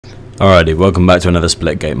Alrighty, welcome back to another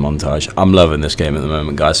split game montage. I'm loving this game at the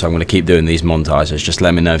moment, guys, so I'm going to keep doing these montages. Just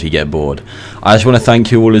let me know if you get bored. I just want to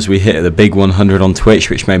thank you all as we hit the big 100 on Twitch,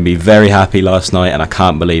 which made me very happy last night, and I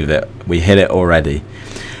can't believe that we hit it already.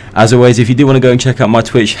 As always, if you do want to go and check out my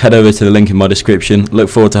Twitch, head over to the link in my description. Look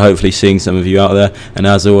forward to hopefully seeing some of you out there, and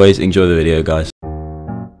as always, enjoy the video, guys.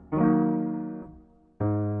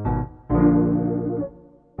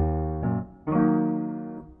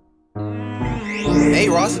 Hey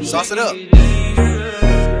Ross, sauce it up.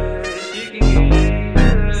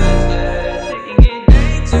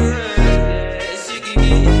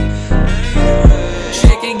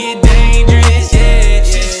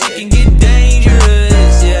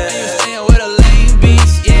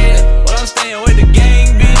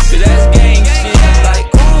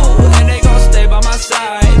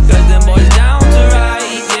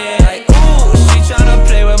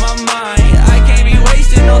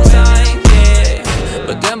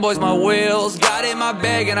 My wheels got in my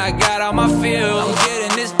bag and I got all my feels. I'm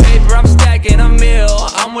getting this paper, I'm stacking a meal.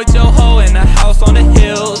 I'm with your hoe in the house on the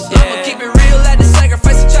hills. Yeah. I'ma keep it real, at the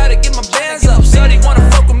sacrifice and try to get my bands up. Shorty wanna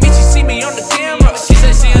fuck with me, she see me on the camera. She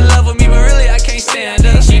said she in love with me, but really I can't stand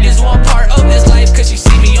her. She just want part of this life cause she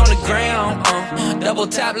see me on the ground. Double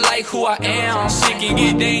tap like who I am. Shit can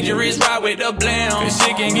get dangerous, ride with the blam. Cause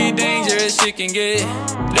shit can get dangerous, shit can get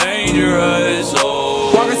dangerous.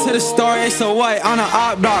 Oh. Walking to the store, it's so white on an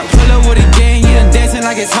op block. Pull up with a gang, you done dancing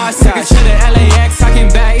like it's hot sauce. Took it to the LAX, I came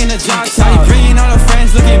back in the drop top.